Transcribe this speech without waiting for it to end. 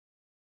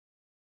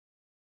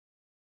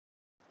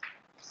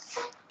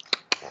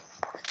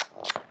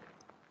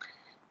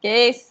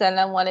Okay,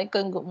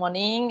 Assalamualaikum, good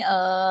morning.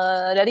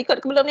 Dah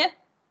record ke belum ni?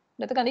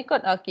 Dah tekan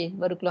record? Okay,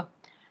 baru keluar.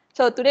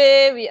 So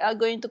today we are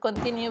going to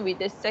continue with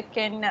the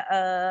second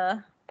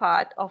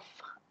part of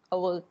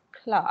our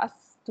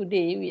class.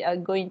 Today we are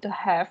going to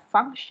have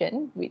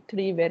function with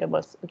 3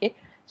 variables. Okay,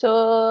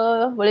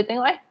 so boleh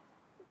tengok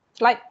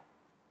slide.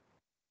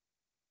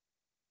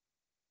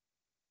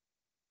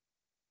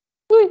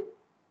 Ui,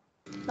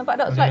 nampak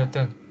tak slide?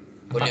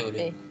 Boleh.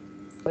 Okay,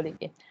 boleh.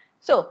 Okay.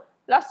 So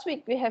last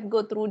week we have go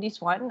through this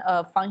one,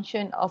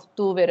 function of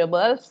 2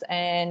 variables,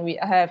 and we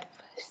have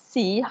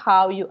see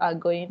how you are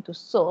going to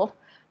solve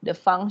the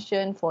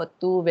function for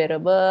 2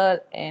 variable,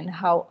 and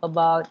how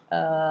about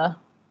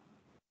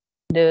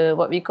the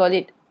what we call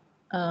it.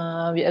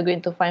 We are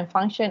going to find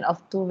function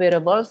of 2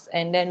 variables,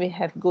 and then we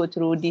have go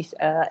through this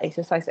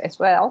exercise as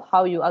well,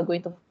 how you are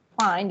going to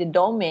find the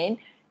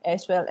domain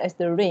as well as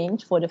the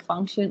range for the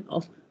function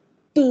of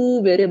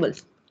 2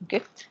 variables.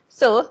 Okay,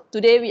 so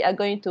today we are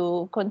going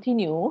to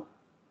continue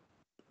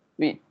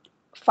with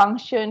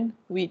function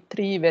with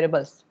 3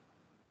 variables.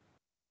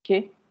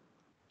 Okay.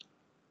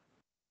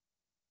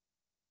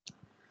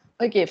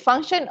 Okay,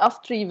 function of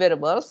 3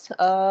 variables.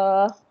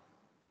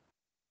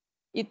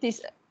 It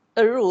is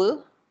a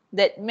rule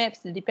that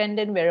maps the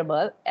dependent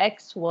variable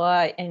x,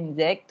 y, and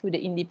z to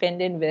the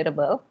independent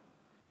variable,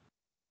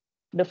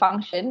 the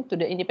function to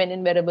the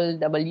independent variable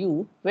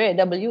w, where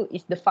w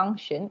is the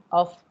function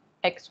of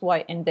x,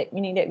 y, and z,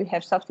 meaning that we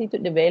have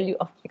substituted the value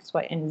of x,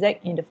 y, and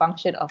z in the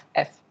function of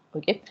f.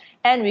 Okay,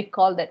 and we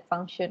call that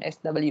function as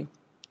w.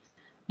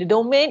 The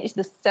domain is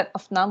the set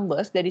of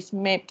numbers that is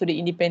mapped to the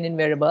independent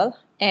variable,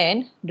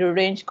 and the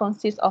range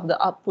consists of the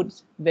output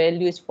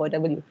values for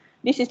w.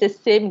 This is the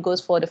same goes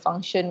for the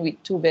function with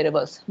 2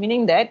 variables,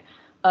 meaning that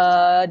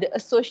the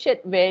associate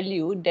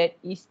value that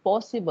is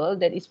possible,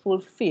 that is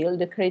fulfilled,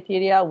 the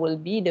criteria will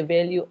be the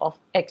value of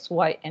x,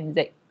 y, and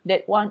z.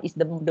 That one is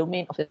the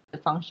domain of the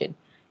function.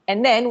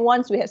 And then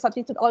once we have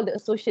substituted all the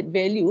associate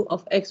value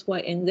of x, y,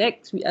 and z,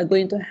 we are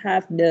going to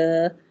have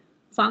the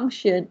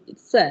function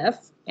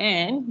itself,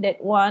 and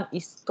that one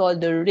is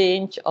called the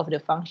range of the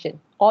function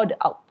or the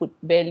output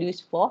values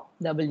for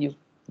w.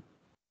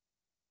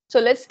 So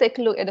let's take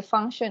a look at the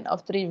function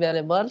of 3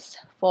 variables.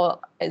 For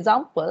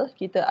example,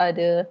 kita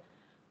ada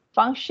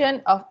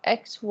function of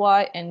x,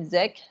 y, and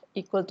z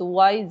equal to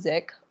yz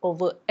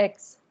over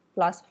x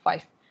plus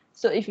 5.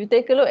 So if you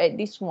take a look at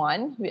this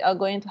one, we are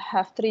going to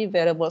have 3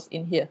 variables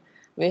in here.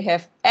 We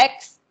have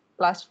x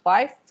plus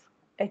 5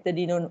 as the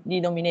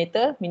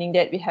denominator, meaning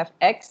that we have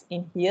x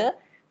in here.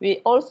 We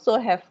also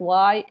have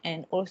y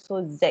and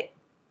also z,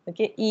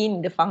 okay,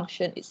 in the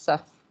function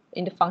itself,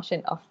 in the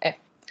function of f.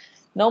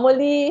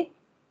 Normally,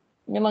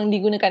 memang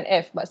digunakan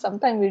f, but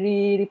sometimes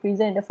we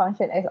represent the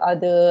function as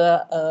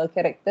other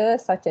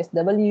characters such as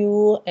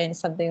w and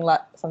something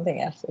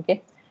else.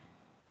 Okay.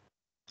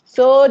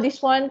 So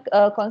this one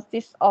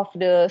consists of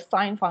the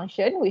sine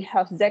function. We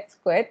have z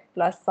squared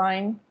plus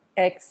sine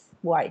x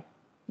y.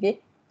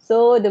 Okay.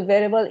 So the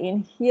variable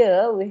in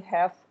here we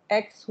have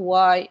x,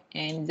 y,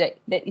 and z.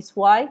 That is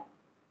why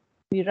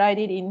we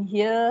write it in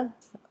here,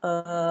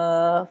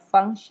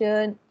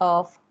 function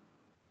of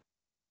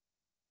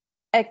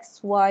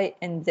x, y,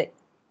 and z.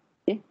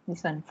 Okay,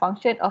 this one,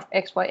 function of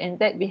x, y, and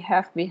z,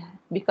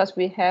 because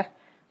we have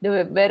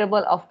the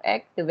variable of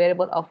x, the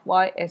variable of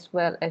y, as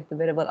well as the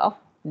variable of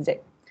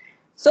z.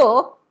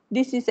 So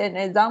this is an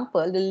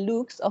example, the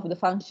looks of the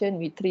function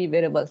with 3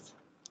 variables.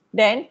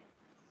 Then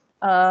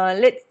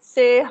let's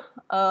say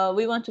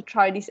we want to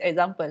try this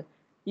example.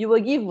 You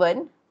were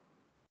given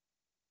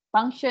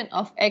function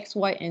of x,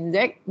 y, and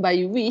z,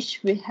 by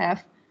which we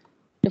have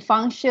the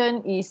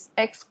function is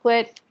x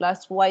squared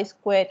plus y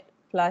squared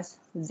plus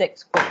z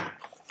squared.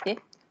 Okay.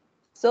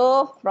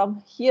 So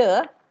from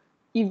here,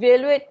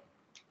 evaluate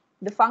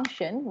the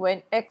function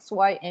when x,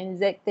 y, and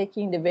z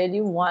taking the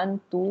value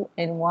 1, 2,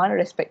 and 1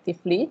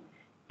 respectively,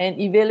 and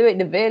evaluate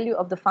the value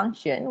of the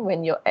function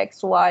when your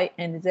x, y,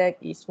 and z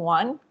is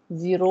 1,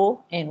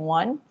 0, and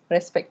 1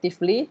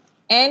 respectively,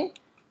 and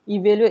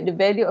evaluate the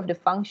value of the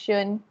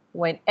function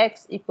when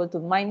x equal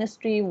to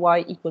 -3,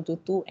 y equal to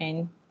 2,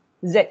 and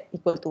z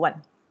equal to 1.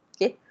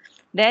 Okay,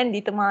 then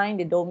determine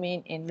the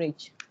domain and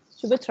range.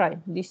 Cuba try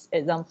this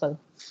example.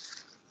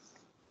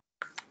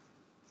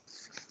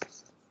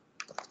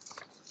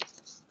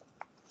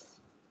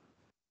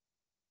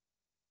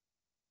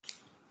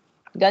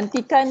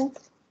 Gantikan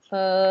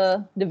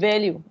the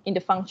value in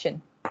the function.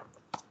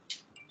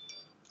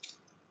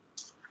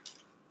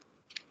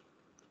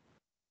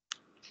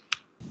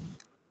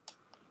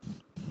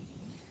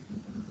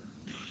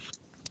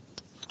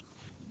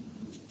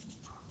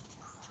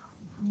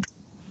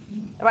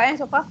 Right,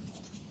 so far?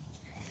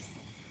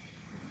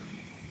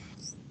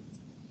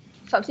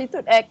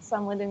 Substitute x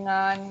sama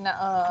dengan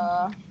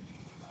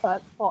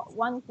for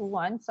 1 to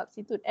 1,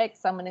 substitute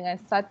x sama dengan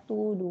 1,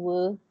 2,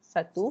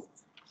 1.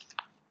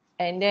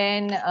 And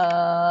then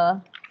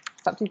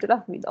substitute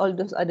lah with all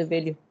those other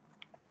value.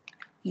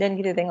 Dan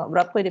kita tengok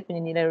berapa dia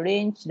punya nilai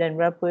range dan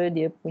berapa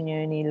dia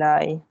punya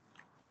nilai,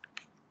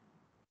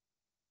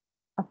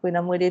 apa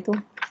nama dia tu?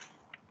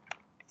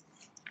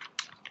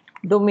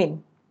 domain.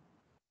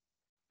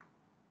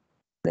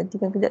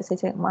 Gantikan kejap,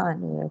 saya cari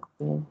mana aku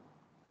punya.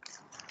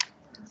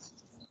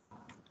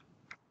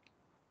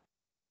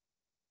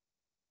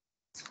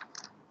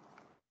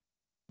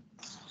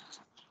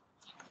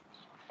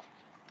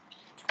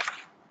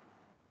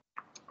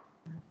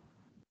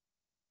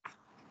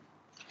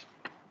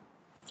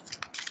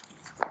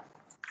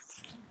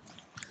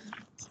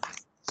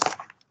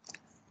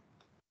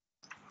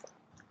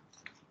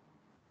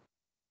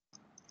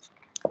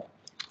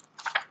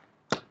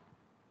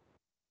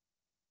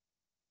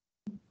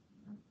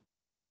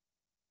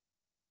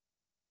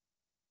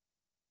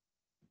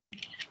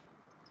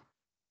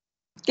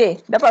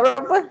 Okay, dapat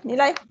berapa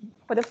nilai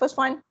for the first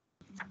one?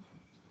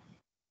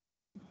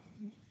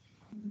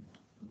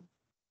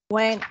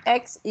 When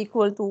x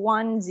equal to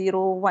 1,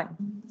 0, 1.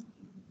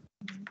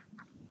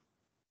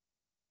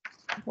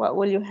 What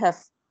will you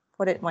have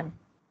for that one?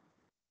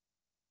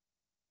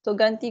 So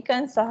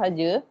gantikan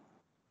sahaja.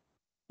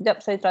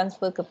 Sekejap saya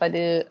transfer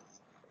kepada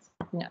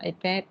punya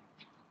iPad.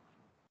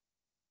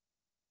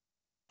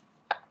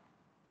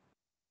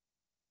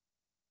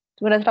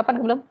 Semua dah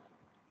sarapan ke belum?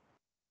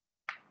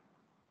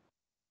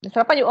 Dah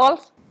sarapan you all?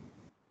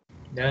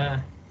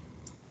 Dah.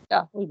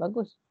 Dah,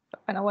 bagus.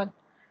 Sarapan awal.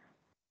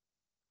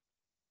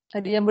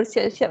 Ada yang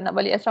bersiap-siap nak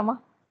balik asrama?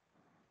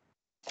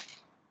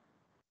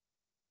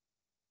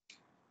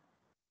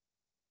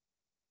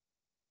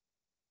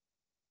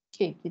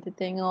 Okay, kita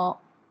tengok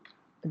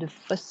the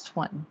first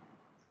one.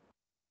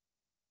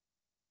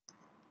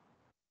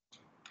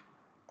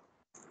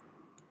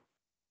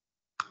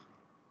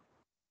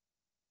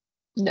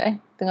 Sekejap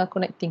tengah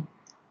connecting.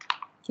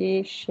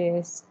 Okay,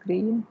 share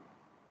screen.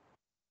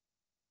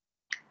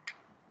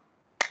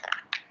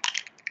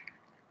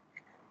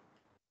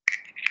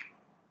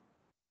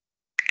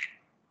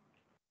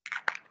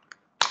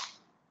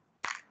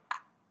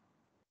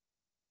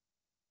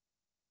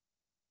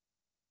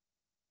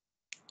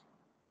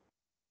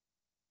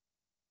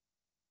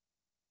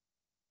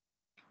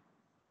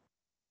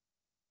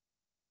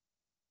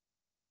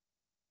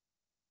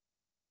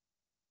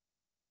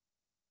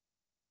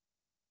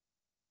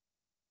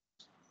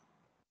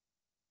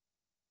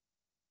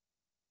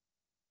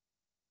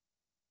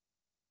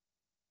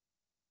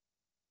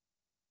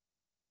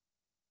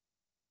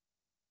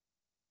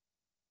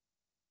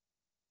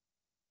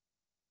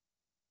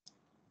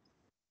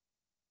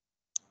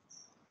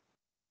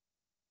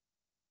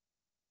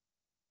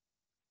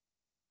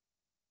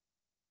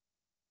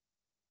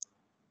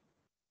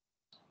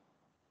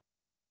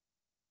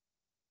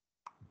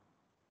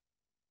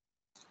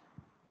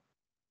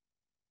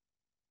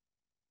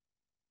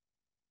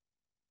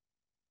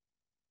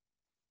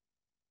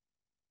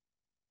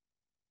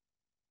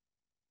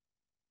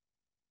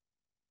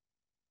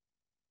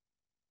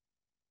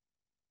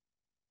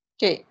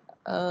 Okay,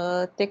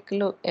 take a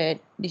look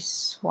at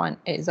this one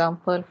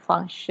example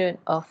function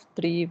of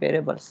 3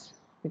 variables.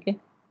 Okay.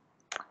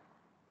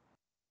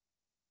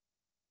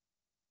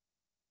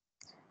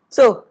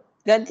 So,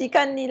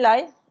 gantikan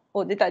nilai.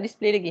 Oh, dia tak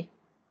display lagi.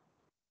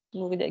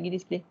 Tunggu kejap lagi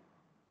display.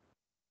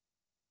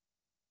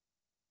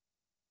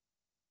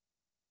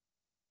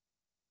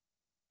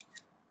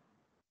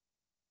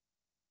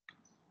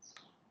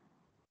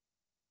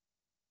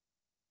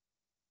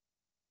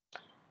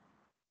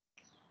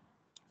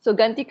 So,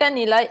 gantikan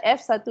nilai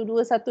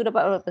F121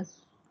 dapat berapa?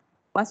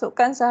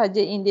 Masukkan sahaja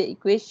in the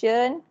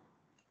equation.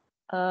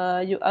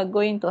 You are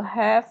going to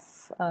have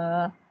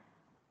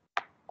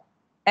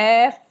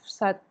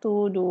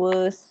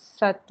F121.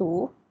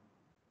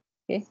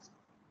 Okay.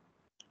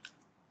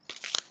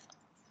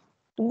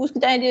 Tunggu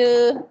sekejap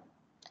dia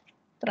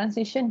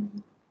transition.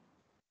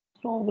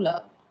 Slow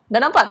pula. Dah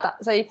nampak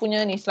tak saya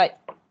punya ni slide?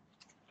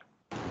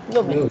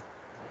 Belum.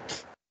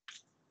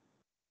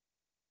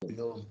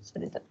 Belum.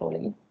 Saya tak tahu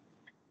lagi.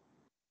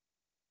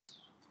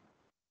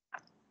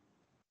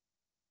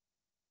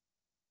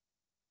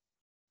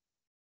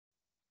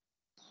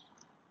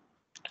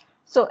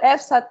 So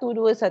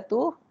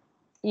F121,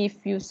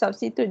 if you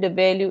substitute the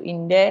value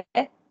in there,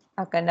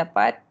 akan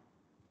dapat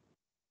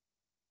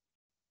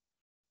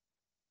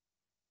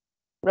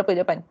berapa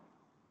jawapan?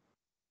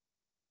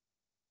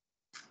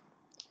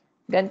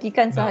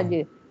 Gantikan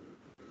sahaja.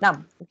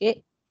 6.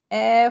 Okay.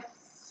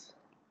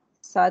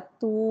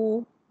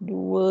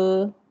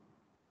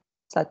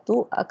 F121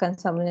 akan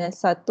sama dengan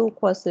 1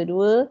 kuasa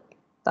 2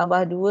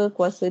 tambah 2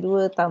 kuasa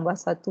 2 tambah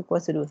 1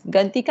 kuasa 2.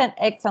 Gantikan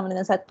X sama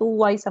dengan 1,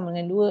 Y sama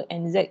dengan 2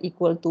 and Z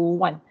equal to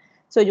 1.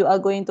 So you are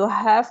going to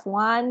have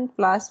 1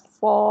 plus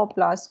 4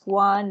 plus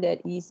 1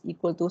 that is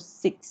equal to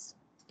 6.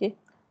 Okay.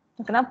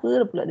 Kenapa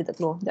pula dia tak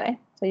keluar?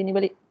 Sekejap saya ni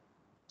balik.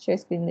 Share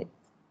screen balik.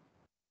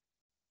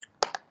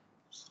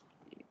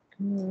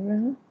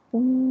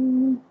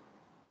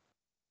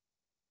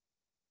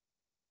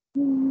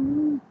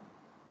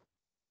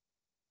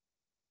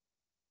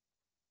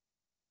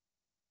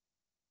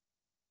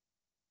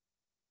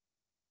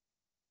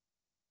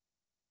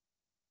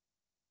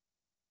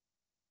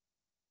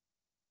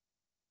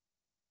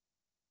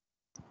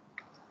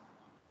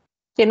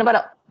 Okay, nampak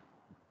tak?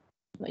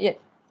 Not yet.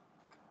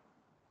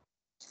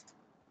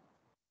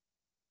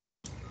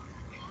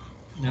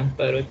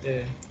 Nampak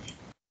Doktor.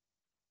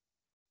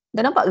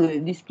 Dah nampak ke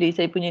display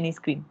saya punya ni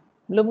screen?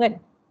 Belum kan?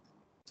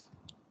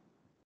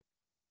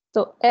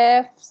 So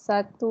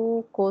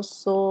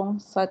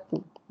F101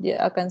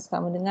 dia akan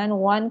sama dengan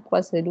 1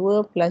 kuasa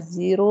 2 plus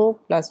 0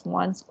 plus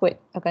 1 squared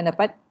akan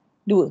dapat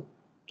 2.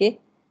 Okay.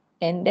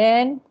 And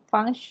then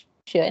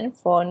function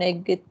for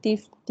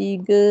negative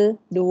 3,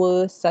 2,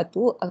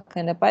 1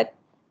 akan dapat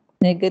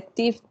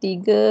negatif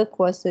 3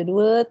 kuasa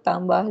 2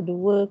 tambah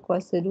 2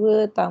 kuasa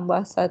 2 tambah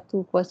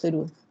 1 kuasa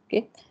 2.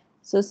 Okay.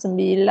 So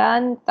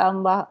 9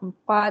 tambah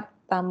 4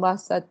 tambah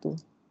 1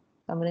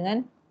 sama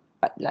dengan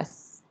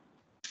 14.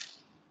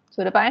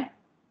 So dapat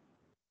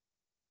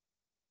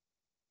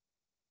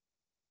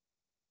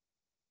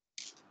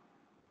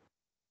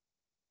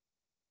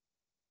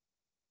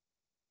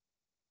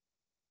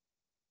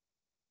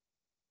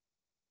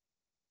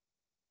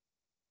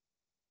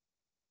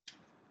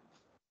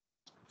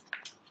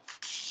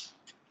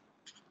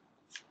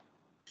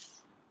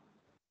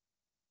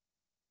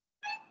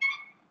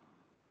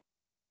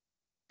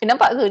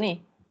nampak ke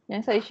ni?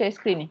 Yang saya share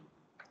screen ni?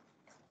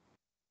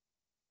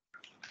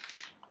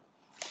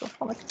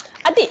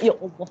 Adik, ya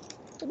Allah.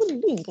 Tak boleh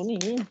kau ni.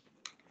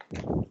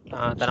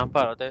 Tak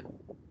nampak Doktor.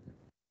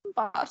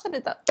 Nampak? Asal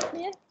dia tak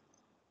ni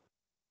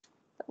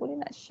tak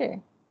boleh nak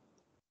share.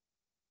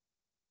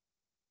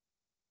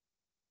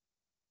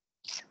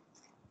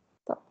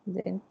 Tak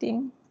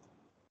presenting.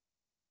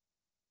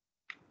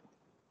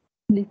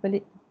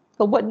 Balik.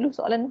 Kau buat dulu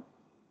soalan tu.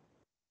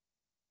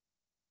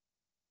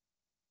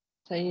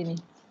 Saya ni,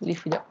 leave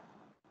sekejap.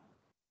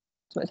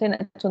 Sebab saya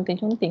nak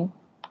conteng-conteng.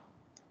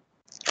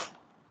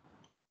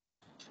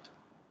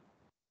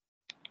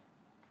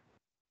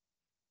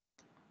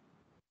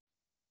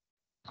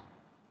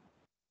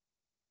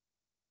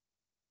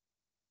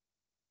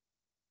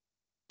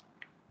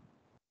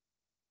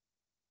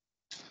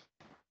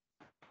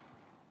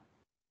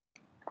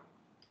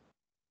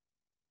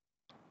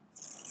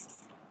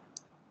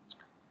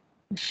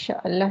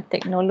 Masya Allah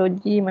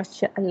teknologi,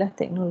 Masya Allah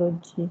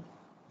teknologi.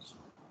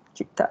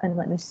 Ciptaan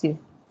manusia.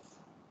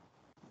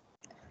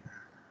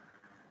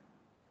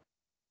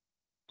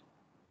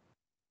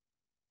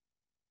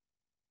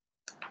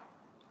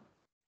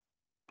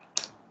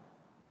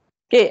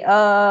 Okay,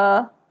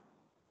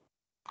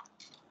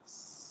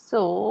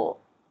 so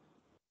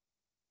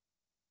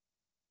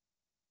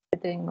kita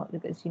tengok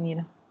dekat sini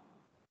lah.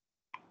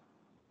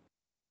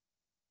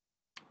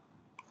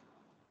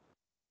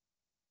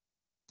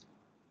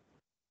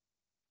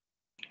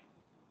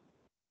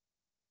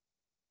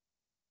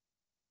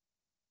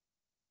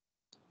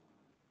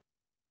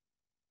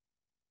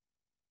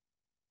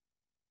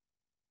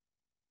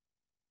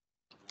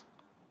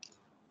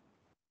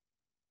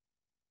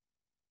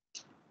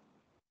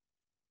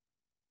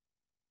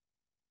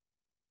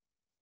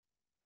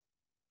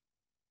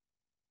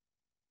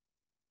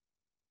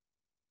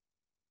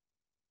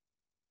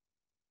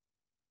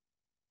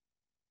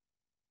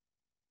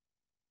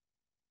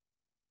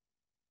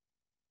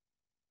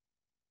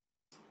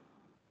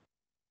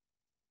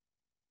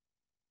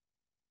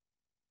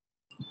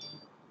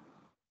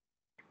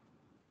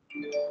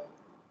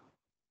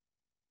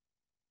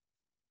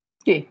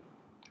 Okay.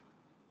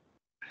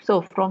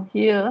 So from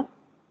here,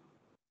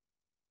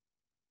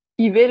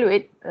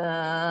 evaluate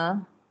the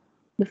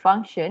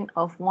function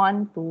of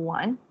 1 to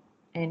 1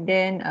 and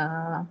then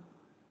 1,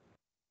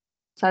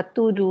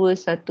 2, 1,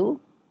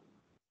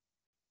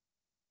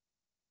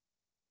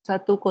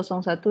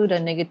 101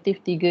 dan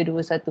negatif 3, 2,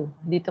 1.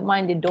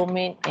 Determine the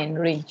domain and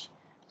range.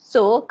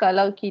 So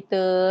kalau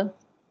kita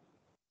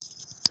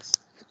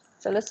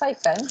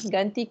selesaikan,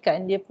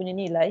 gantikan dia punya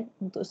nilai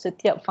untuk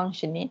setiap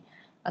function ni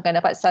akan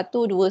dapat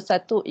 121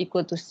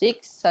 equal to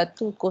 6,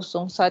 101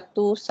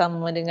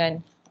 sama dengan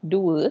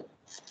 2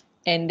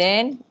 and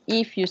then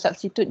if you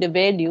substitute the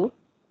value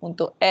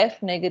untuk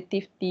f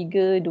negatif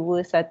 3, 2,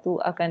 1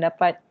 akan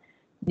dapat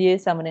dia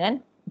sama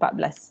dengan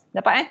 14.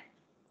 Dapat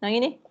Yang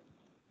ini?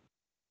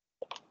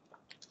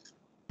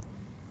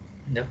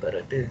 Dapat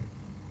Doktor.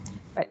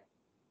 Right.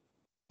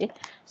 Okay.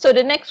 So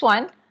the next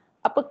one,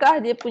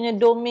 apakah dia punya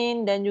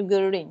domain dan juga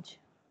range?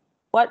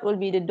 What will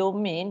be the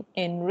domain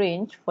and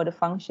range for the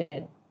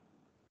function?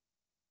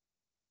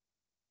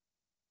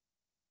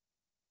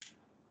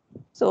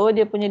 So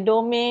dia punya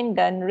domain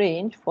dan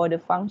range for the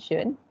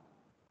function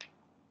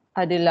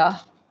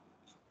adalah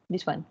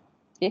this one.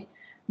 Okay.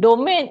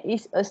 Domain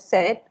is a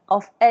set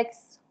of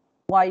x,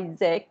 y,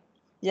 z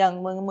yang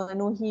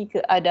memenuhi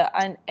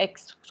keadaan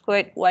x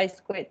squared, y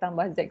squared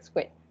tambah z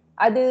squared.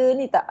 Ada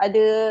ni tak?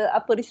 Ada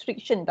apa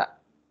restriction tak?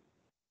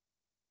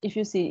 If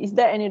you see, is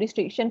there any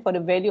restriction for the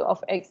value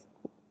of x,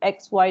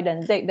 y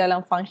dan z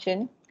dalam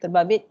function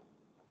terbabit?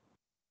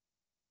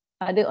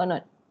 Ada or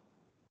not?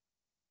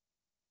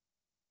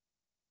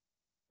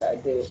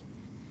 Tak ada.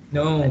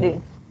 No. Tak ada.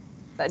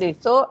 Tak ada.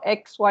 So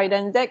x, y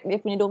dan z dia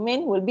punya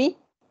domain will be?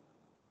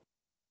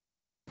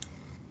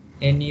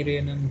 Any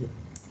real number.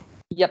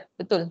 Yep,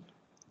 betul.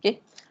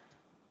 Okay.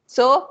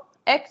 So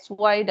x,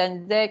 y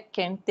dan z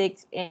can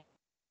take any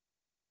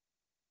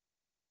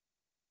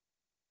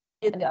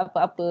ada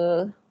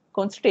apa-apa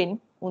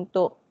constraint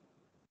untuk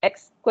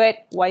x squared,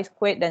 y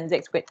squared dan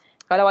z squared.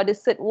 Kalau ada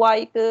surd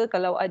y ke,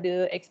 kalau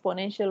ada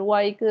exponential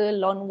y ke,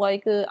 ln y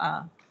ke,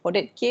 for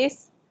that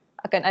case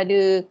akan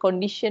ada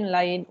condition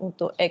lain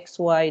untuk x,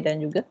 y dan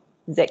juga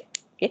z.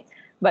 Okay.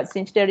 But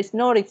since there is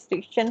no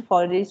restriction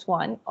for this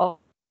one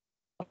of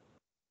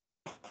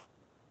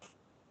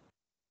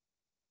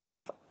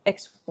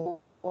x,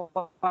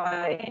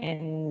 y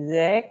and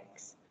z,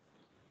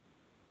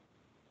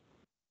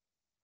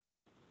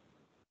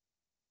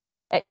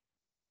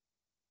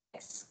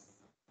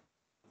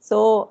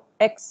 so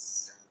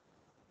x,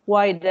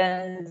 y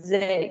dan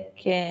z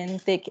can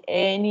take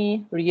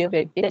any real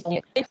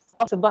value.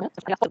 Sebab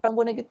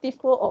number negatif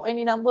ke or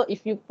any number,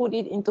 if you put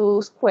it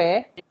into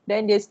square,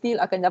 then they still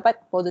akan dapat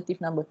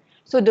positive number.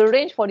 So the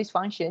range for this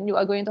function, you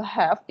are going to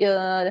have,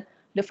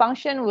 the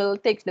function will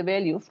take the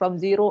value from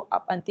 0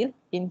 up until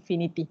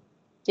infinity.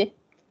 Okay,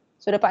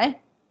 so dapat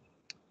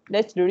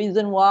That's the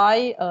reason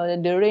why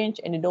the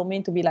range and the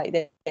domain to be like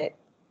that,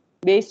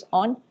 based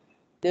on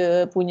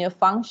the punya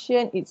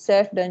function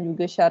itself dan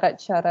juga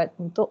syarat-syarat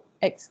untuk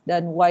x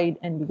dan y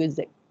dan juga z.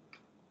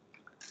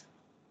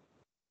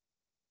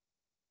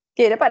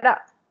 Okay, dapat tak?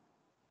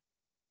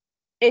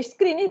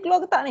 Screen ni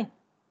keluar ke tak ni?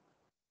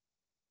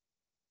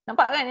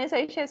 Nampak kan yang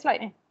saya share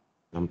slide ni?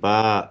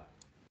 Nampak.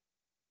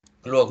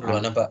 Keluar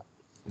nampak.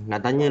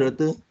 Nak tanya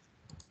doktor,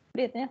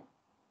 Boleh tanya.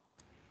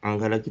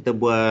 kalau kita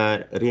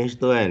buat range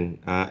tu kan,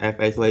 f,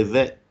 x, y,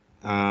 z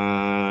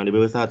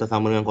lebih besar atau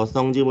sama dengan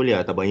kosong je boleh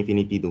tak buat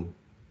infinity tu?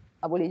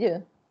 Boleh je.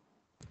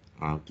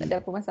 Tak Okay.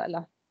 ada apa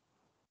masalah.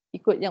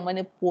 Ikut yang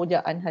mana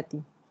pujaan hati.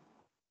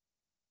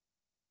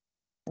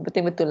 Yang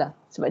penting betul lah.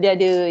 Sebab dia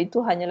ada, itu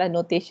hanyalah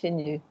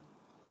notation je.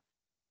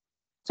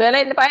 So yang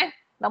lain dapat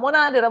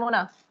Ramona ada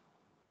Ramona?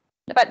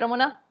 Dapat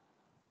Ramona?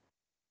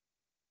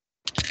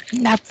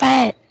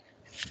 Dapat.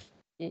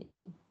 Okay.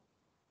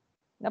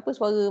 Kenapa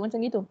suara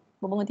macam gitu?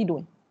 Bangun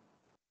tidur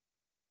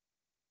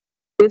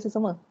Biasa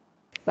semua?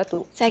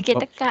 Batuk? Sakit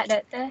tekak,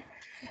 doktor.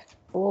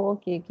 Oh,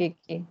 okey.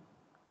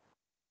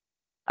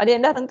 Ada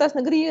yang dah rentas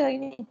negeri ke hari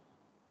ni?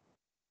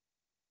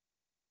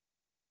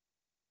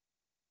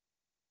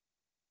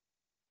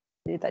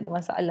 Dia tak ada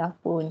masalah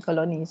pun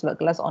kalau ni sebab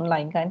kelas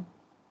online kan.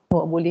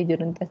 Awak boleh je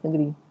rentas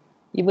negeri.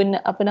 Even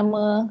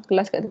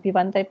kelas kat tepi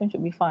pantai pun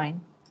should be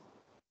fine.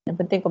 Yang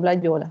penting kau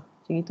belajar lah.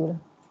 Macam itulah.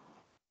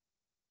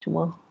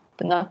 Cuma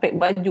tengah pack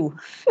baju.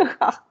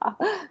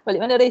 Balik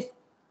mana Riz?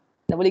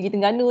 Dah boleh pergi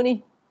Terengganu ni.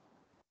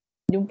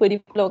 Jumpa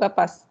di Pulau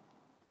Kapas.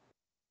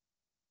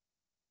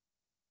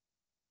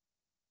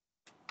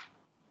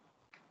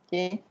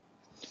 Okay.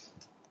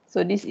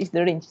 So this is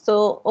the range.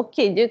 So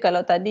okay je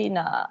kalau tadi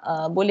nak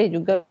boleh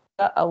juga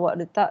awak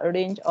letak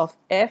range of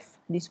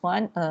f, this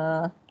one,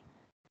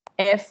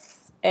 f,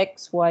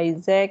 x, y,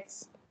 z,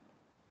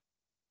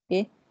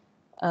 okay,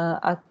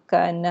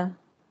 akan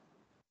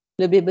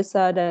lebih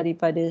besar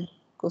daripada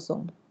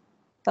kosong.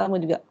 Sama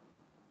juga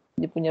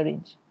dia punya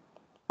range.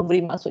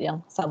 Memberi maksud yang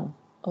sama.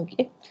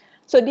 Okay.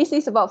 So this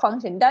is about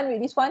function. Done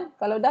with this one.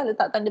 Kalau dah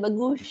letak tanda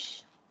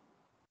bagus.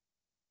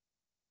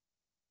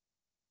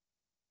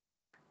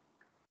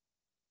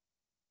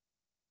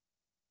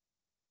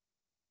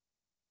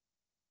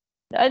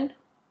 Done.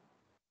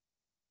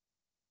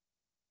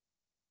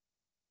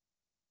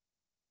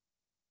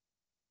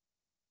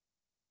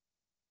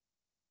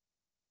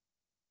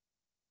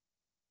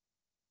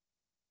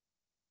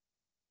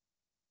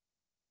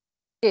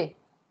 Okay.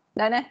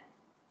 Done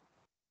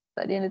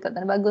Tak ada yang letak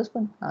tanda bagus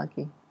pun.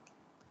 Okay.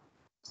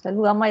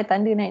 Selalu ramai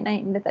tanda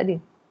naik-naik, dia tak ada.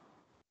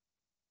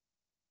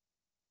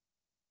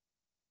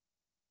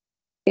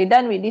 Okay,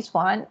 done with this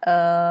one.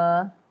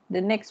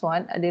 The next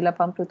one ada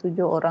 87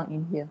 orang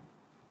in here.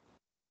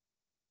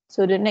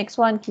 So the next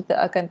one kita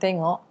akan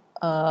tengok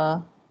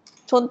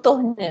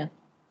contohnya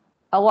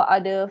awak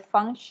ada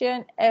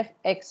function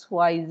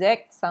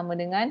f(x,y,z) sama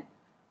dengan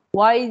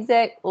yz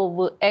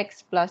over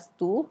x plus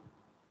 2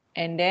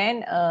 and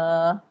then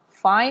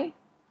find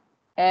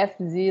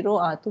f0,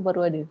 tu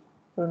baru ada.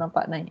 Baru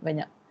nampak naik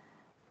banyak.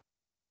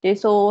 Okay,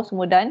 so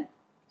semua done.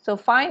 So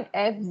find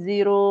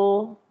f0,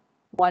 1,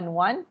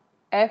 1,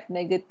 f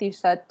negative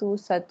 1, 1,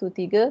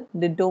 3,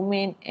 the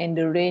domain and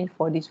the range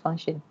for this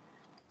function.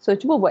 So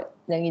cuba buat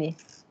yang ini.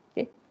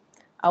 Okay.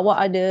 Awak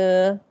ada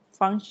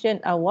function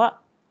awak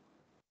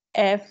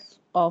f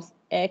of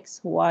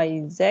x,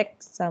 y, z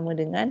sama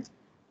dengan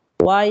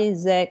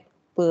yz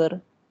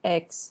per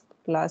x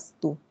plus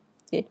 2.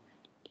 Okay.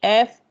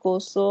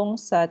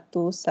 F0, 1,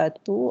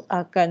 1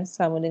 akan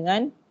sama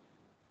dengan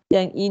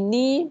yang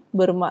ini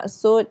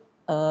bermaksud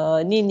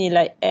ni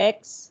nilai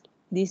x,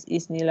 this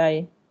is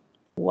nilai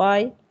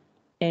y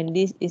and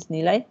this is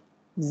nilai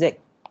z.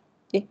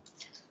 Okay.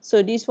 So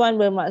this one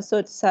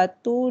bermaksud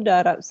 1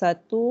 darab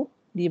 1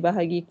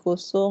 dibahagi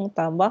 0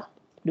 tambah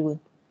 2.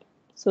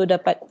 So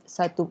dapat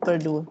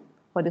 1/2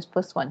 for this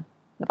first one.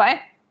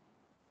 Dapat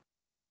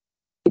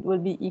It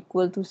will be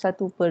equal to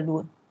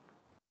 1/2.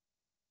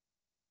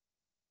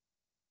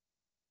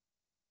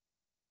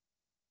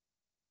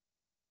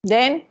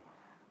 Then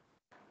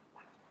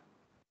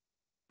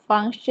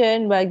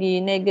function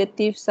bagi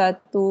negative 1,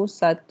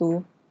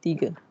 1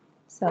 3.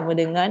 Sama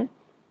dengan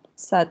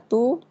 1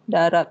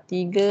 darab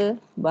 3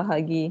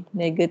 bahagi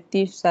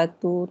negatif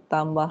 1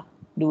 tambah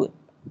 2.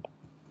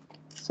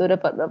 So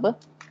dapat berapa?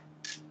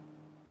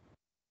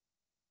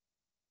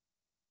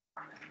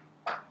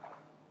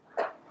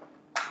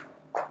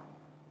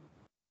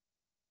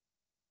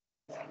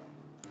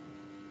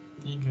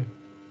 Tiga.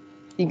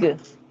 3.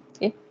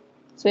 Okay.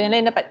 So yang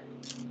lain dapat?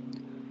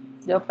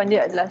 Jawapan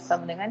dia adalah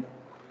sama dengan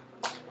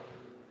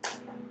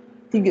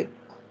 3.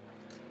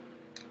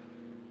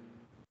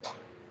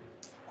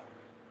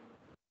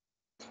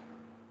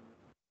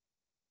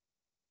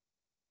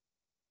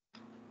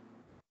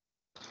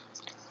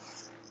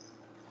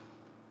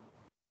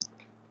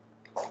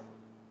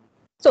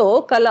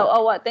 So kalau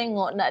awak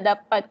tengok nak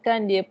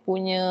dapatkan dia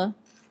punya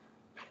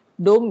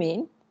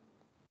domain,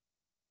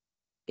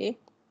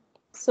 okay.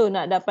 So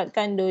nak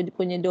dapatkan dia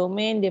punya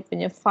domain, dia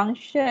punya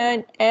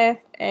function f,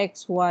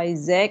 x, y,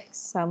 z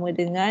sama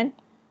dengan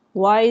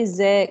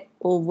yz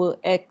over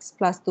x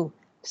plus 2.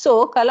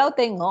 So kalau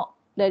tengok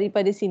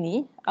daripada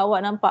sini,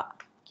 awak nampak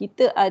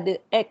kita ada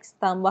x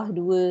tambah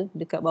 2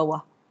 dekat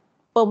bawah.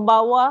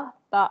 Pembawah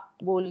tak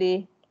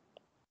boleh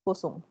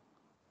kosong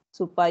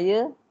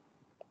supaya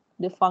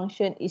the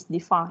function is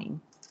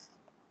defined.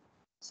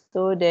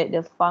 So that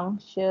the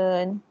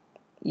function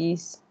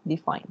is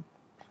defined.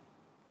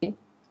 Okay.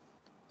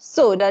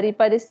 So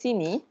daripada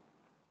sini,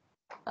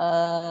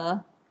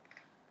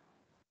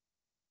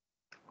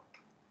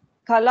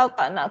 kalau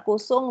tak nak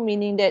kosong,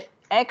 meaning that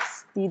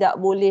x tidak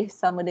boleh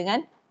sama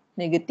dengan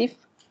negatif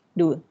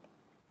 2.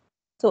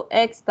 So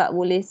x tak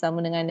boleh sama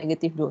dengan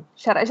negatif 2.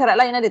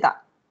 Syarat-syarat lain ada tak?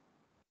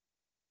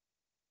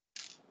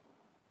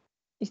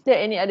 Is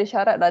there any other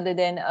syarat rather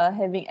than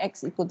having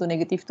x equal to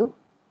negative 2?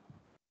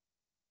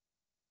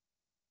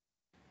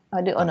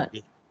 Ada or not?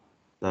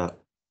 Tak.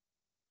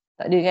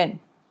 Tak ada kan?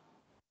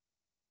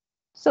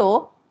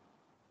 So,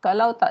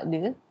 kalau tak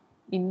ada,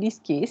 in this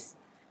case,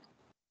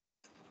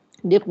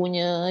 dia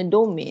punya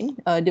domain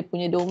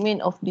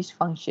of this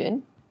function,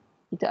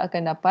 kita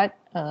akan dapat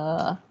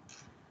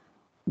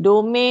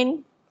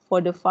domain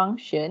for the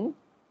function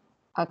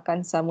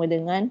akan sama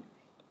dengan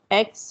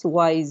x,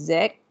 y,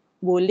 z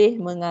boleh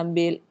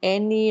mengambil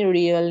any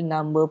real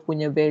number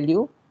punya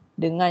value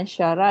dengan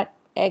syarat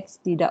x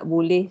tidak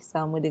boleh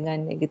sama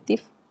dengan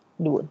negatif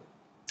 2.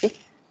 Okay.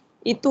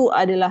 Itu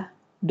adalah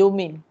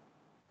domain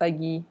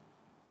bagi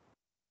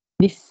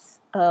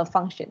this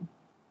function.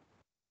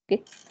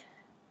 Okay.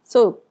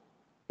 So,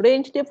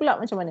 range dia pula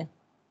macam mana?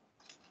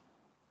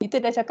 Kita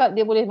dah cakap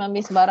dia boleh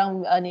mengambil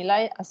sebarang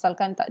nilai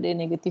asalkan tak ada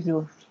negatif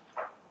 2.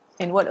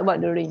 And what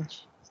about the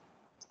range?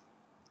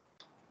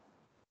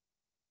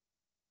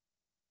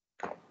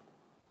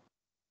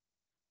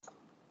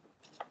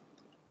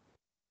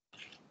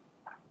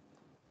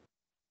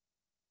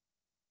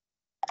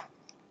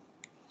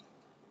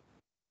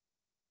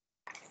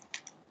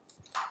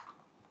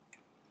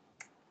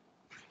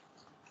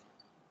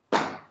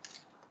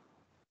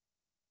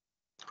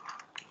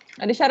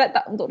 Ada syarat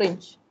tak untuk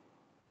range?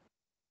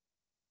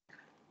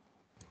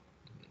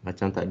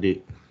 Macam tak ada.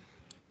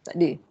 Tak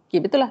ada. Okay,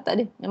 betul lah, tak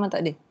ada. Memang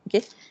tak ada.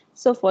 Okay.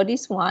 So for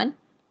this one,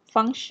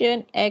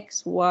 function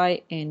x,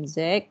 y and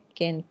z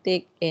can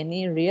take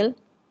any real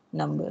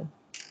number.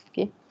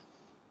 Okay.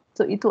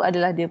 So itu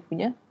adalah dia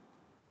punya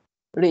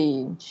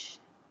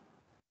range.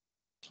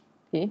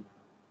 Okay.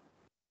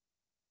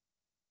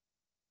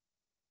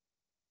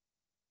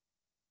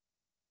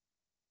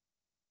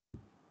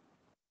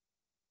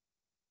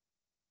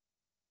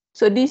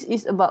 So this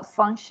is about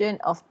function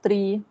of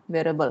 3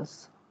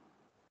 variables.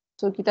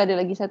 So kita ada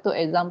lagi satu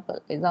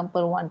example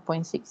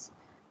 1.6.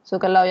 So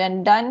kalau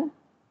yang done,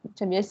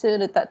 macam biasa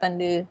letak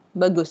tanda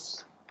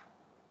bagus.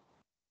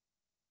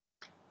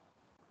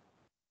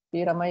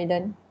 Okay, ramai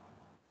done.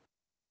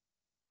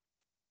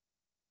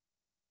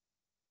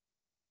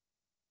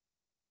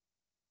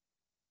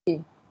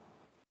 Okay.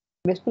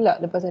 Best pula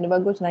lepas tanda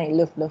bagus naik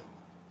love.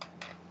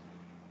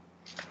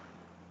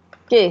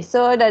 Okay,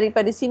 so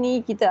daripada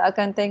sini kita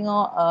akan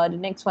tengok the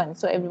next one.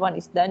 So everyone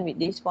is done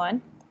with this one.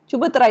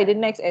 Cuba try the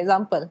next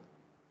example.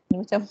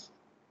 Ni macam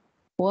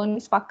orang ni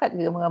sepakat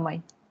ke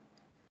ramai?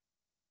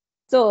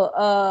 So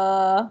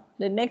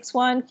the next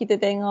one kita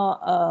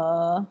tengok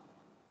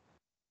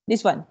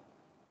this one.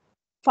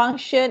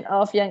 Function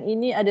of yang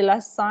ini adalah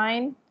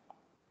sin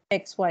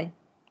xy.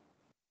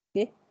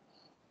 Okay.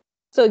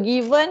 So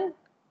given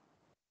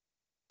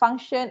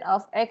function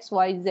of x,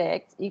 y,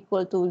 z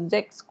equal to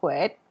z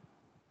squared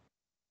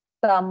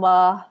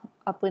tambah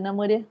apa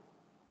nama dia?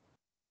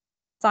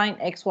 Sin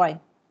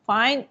xy.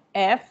 Find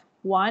f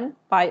 1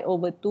 pi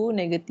over 2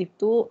 negative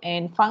 2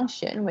 and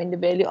function when the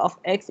value of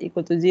x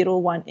equal to 0,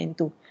 1 and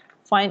 2.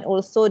 Find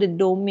also the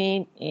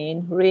domain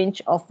and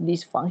range of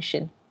this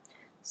function.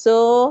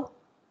 So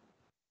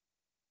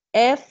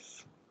f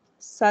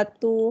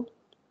 1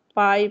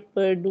 pi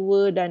per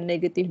 2 dan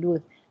negatif 2.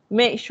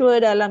 Make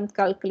sure dalam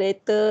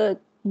calculator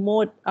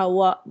mode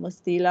awak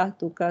mestilah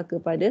tukar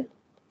kepada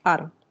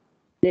R.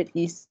 That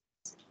is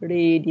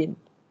radian.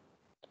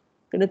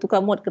 Kena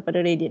tukar mode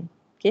kepada radian.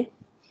 Okay.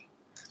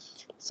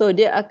 So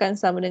dia akan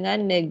sama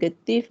dengan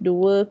negatif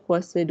 2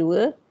 kuasa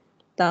 2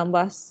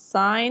 tambah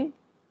sin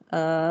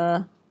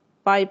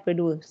pi per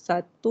 2.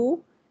 1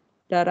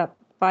 darab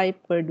pi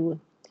per 2.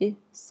 Okay.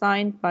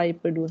 Sin pi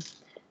per 2.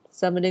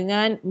 Sama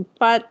dengan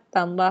 4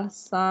 tambah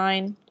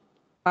sin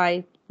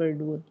pi per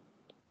 2.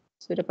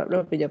 So dapat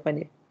berapa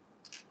jawapan dia?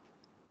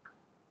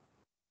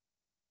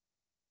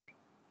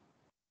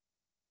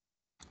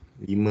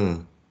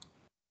 5.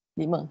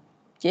 5.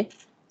 Okay.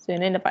 So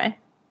yang lain dapat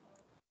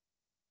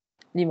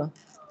 5.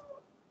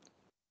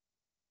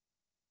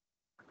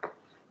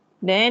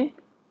 Then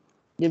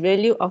the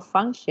value of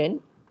function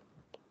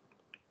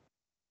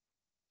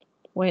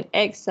when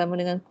x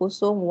sama dengan 0,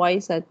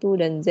 y1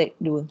 dan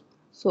z2.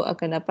 So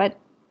akan dapat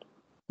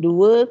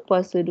 2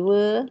 kuasa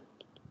 2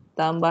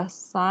 tambah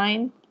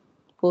sin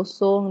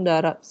 0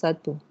 darab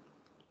 1.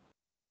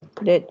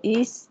 That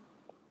is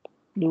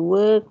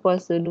 2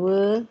 kuasa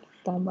 2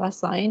 tambah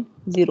sin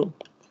 0.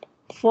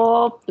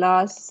 4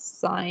 plus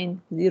sin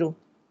 0.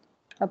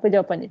 Apa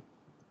jawapan dia?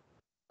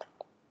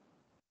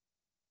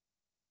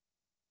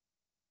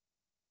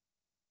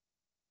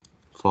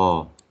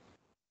 Four.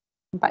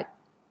 4.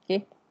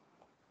 Okay.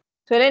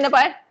 So yang lain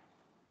dapat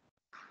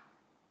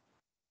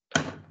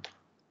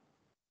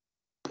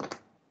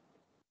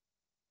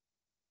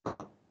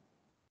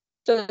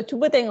So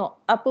cuba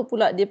tengok apa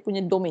pula dia punya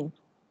domain.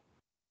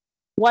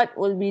 What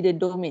will be the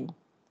domain?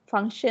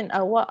 Function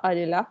awak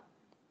adalah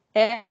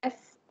f,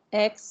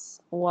 x,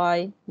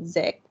 y,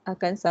 z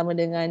akan sama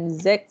dengan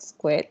z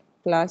squared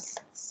plus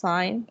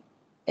sin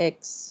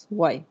x,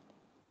 y.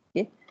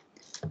 Okay.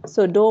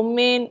 So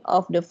domain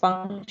of the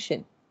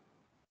function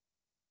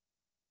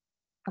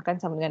akan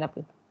sama dengan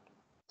apa?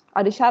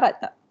 Ada syarat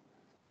tak?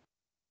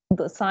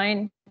 Untuk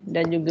sin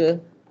dan juga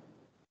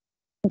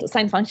untuk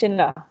sin function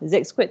lah.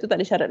 Z squared tu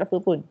tak ada syarat apa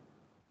pun.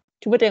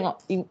 Cuba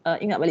tengok,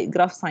 ingat balik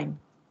graph sin.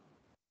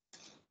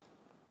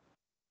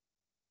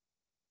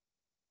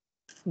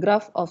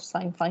 Graph of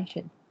sin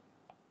function.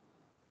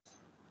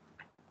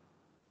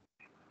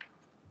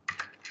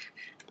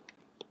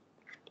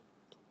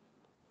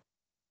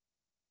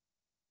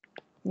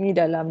 Ni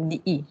dalam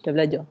DE, dah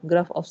belajar.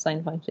 Graph of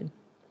sin function.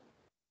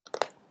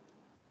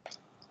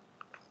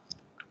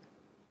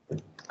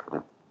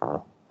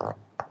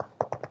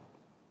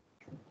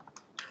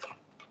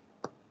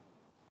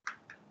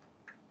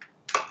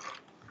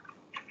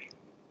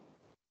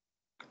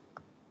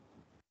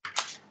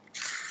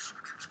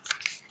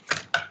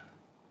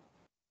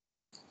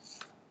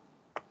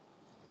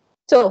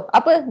 So,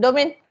 apa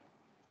domain?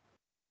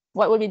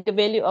 What will be the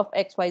value of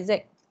x, y,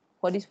 z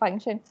for this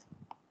function?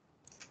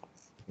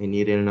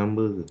 Any real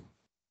number ke?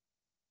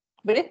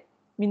 Boleh?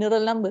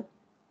 Mineral number.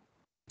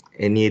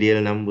 Any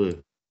real number.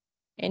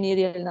 Any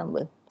real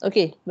number.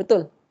 Okay,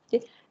 betul.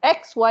 Okay.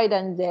 X, Y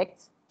dan Z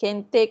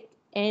can take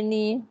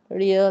any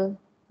real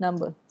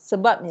number.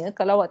 Sebabnya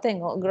kalau awak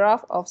tengok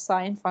graph of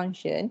sin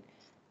function,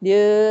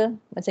 dia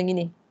macam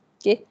gini.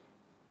 Okay.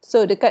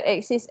 So dekat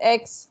axis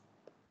X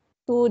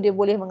tu dia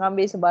boleh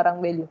mengambil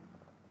sebarang value.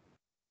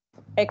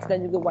 X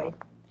dan juga Y.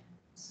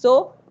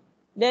 So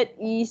that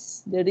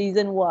is the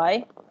reason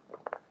why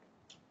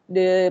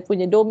dia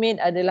punya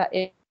domain adalah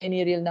any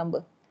real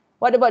number.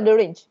 What about the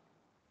range?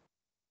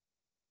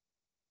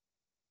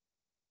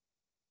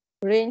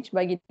 Range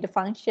bagi the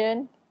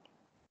function,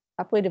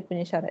 apa dia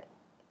punya syarat?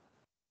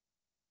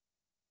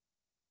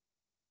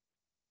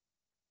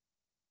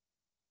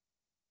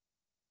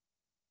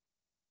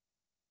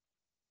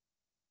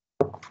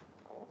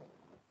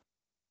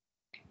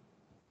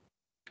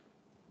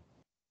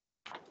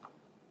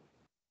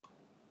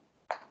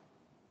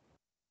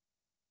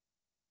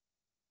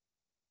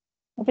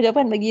 Apa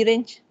jawapan bagi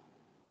range?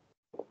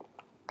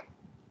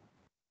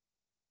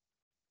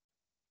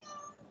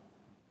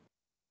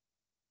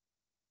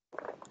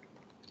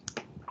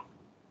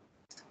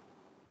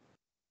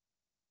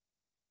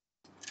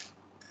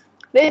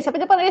 Haris, apa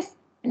jawapan Haris?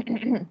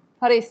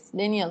 Haris,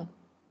 Daniel.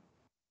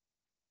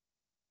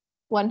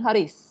 Wan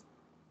Haris.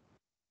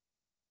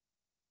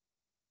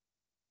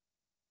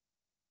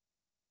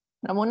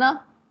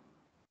 Ramona.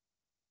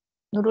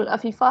 Nurul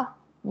Afifah.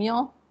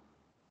 Mio.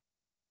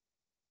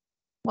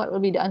 What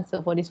will be the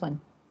answer for this one?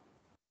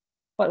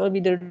 What will be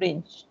the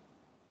range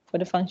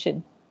for the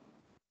function?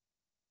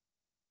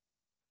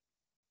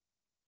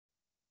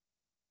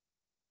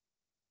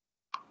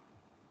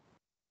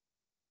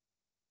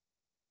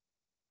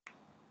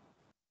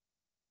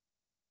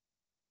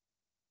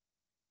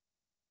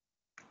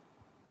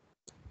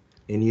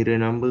 Any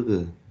real number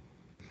ke?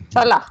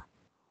 Salah.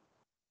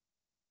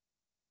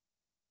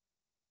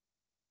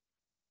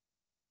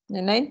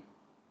 Yang lain?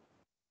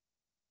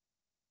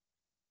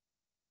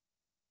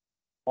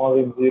 More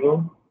than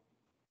zero.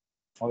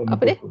 More than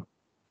Apa dia? equals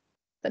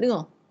to, Tak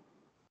dengar?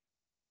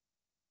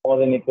 more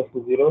than equals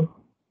to zero.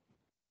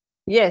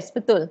 Yes,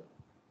 betul.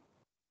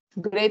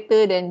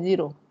 Greater than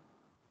 0.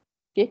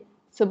 Okay.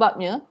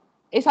 Sebabnya,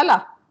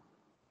 salah.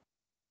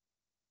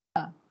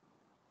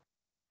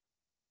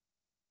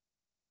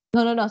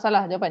 No,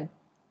 salah jawapan.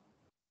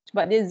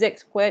 Sebab dia z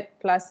squared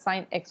plus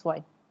sin xy.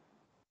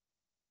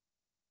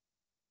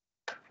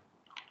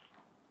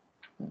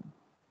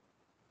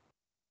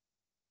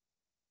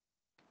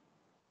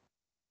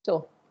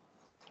 So,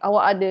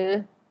 awak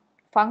ada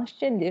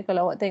function dia,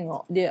 kalau awak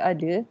tengok, dia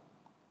ada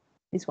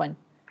this one.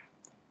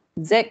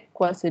 Z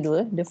kuasa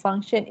 2, the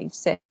function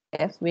itself,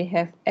 we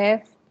have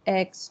f,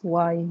 x,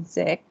 y,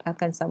 z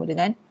akan sama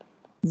dengan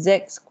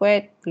z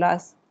squared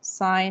plus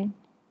sin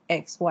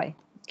x, y.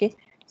 Okay.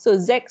 So,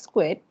 z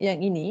squared yang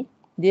ini,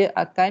 dia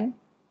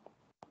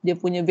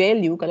punya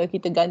value, kalau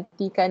kita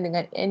gantikan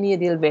dengan any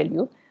real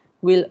value,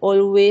 will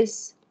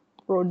always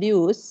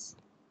produce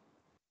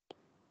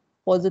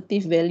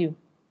positive value,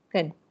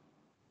 kan?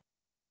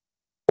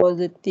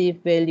 Positive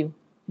value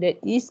that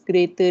is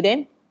greater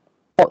than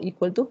or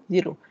equal to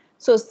 0.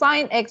 So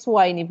sin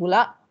xy ni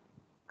pula,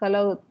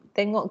 kalau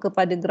tengok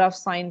kepada graph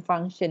sin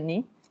function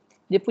ni,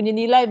 dia punya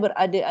nilai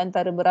berada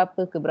antara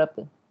berapa ke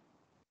berapa?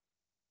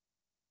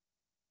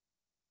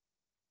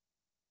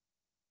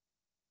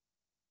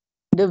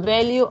 The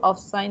value of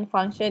sin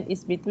function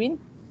is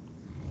between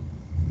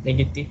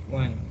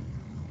 -1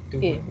 to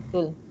okay,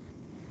 betul.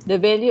 The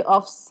value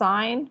of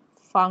sin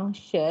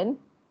function,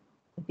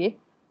 okay,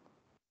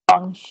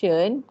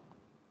 function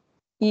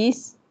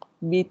is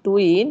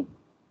between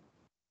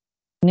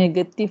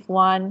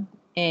 -1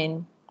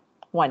 and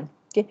 1.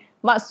 Okay.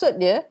 Maksud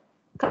dia,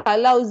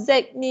 kalau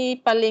Z ni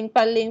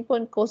paling-paling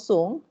pun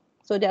kosong,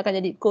 so dia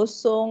akan jadi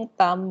kosong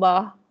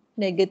tambah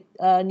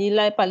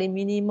nilai paling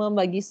minimum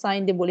bagi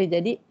sin dia boleh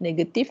jadi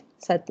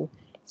 -1.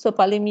 So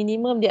paling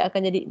minimum dia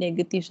akan jadi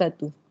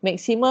 -1.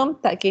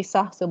 Maksimum tak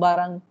kisah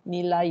sebarang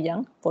nilai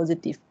yang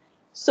positif.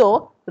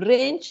 So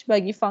range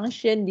bagi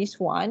function this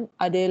one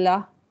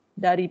adalah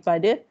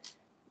daripada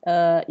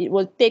it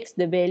will take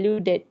the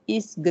value that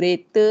is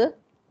greater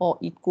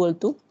or equal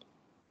to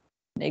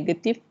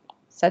 -1.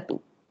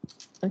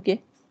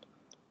 Okay.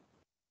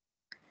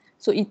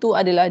 So itu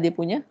adalah dia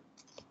punya,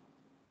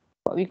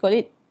 what we call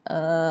it,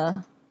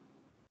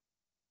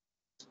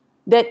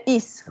 that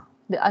is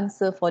the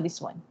answer for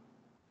this one.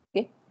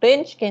 Okay.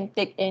 Range can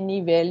take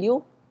any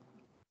value.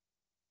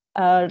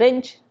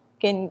 Range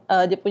can,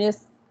 dia punya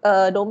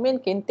domain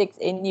can take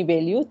any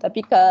value,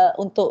 tapi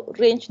untuk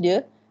range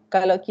dia,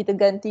 kalau kita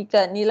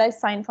gantikan nilai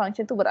sin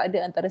function tu berada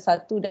antara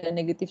 1 dan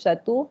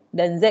 -1,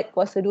 dan Z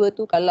kuasa 2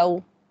 tu kalau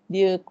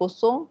dia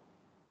kosong,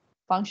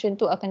 function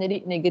tu akan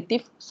jadi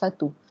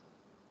 -1.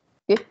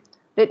 Okay.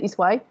 That is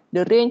why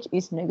the range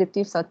is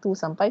 -1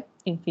 sampai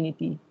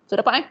infinity. So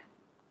dapat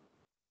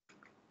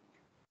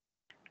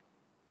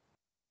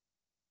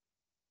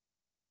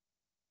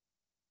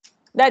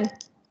Dan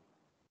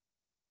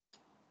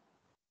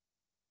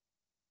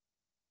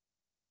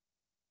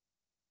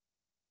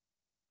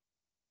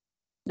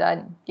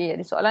okay,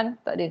 ada soalan?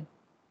 Tak ada.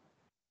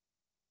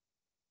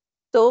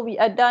 So we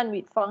are done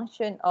with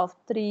function of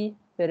 3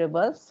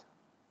 variables.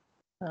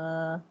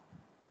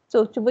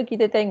 So cuba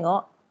kita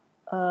tengok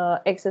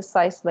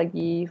exercise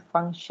bagi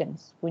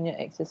functions punya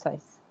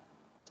exercise.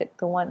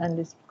 Chapter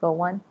 1_1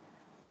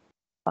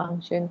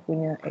 function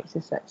punya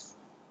exercise.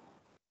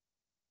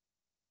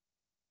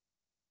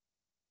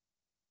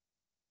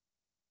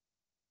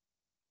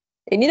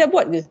 Ini dah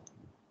buat ke?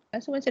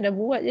 Rasa macam dah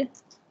buat je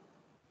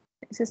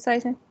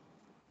exercise ni.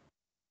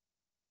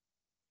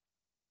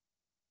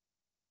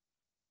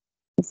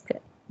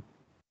 Sekejap.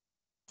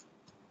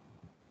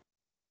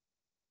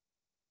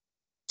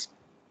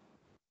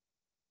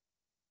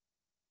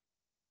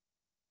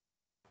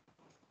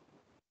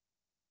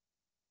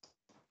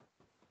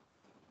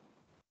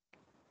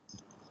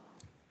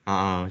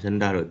 Macam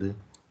dah tu.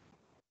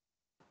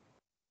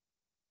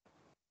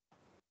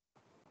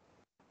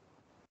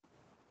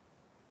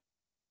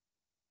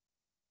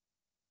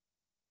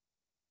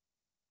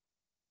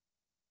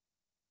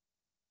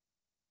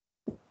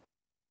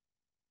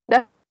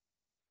 Dah.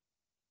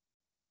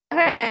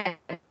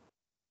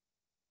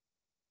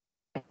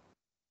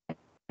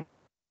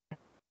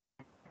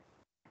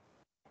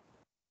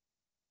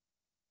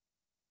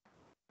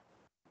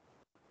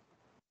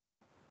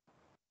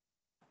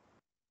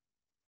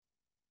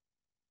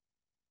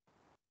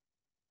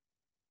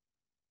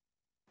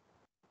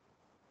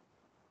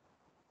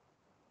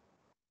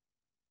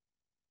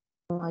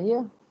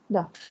 Ya,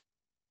 dah.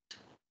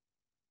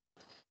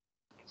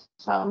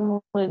 Sama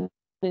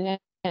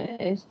dengan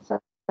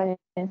exercise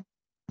yang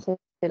saya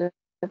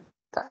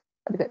letak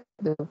dekat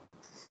tu.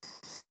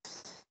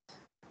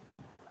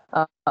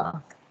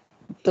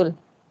 Betul.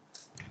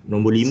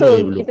 Nombor 5 So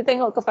je belum. kita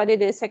tengok kepada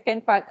the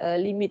second part,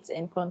 limits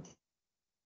and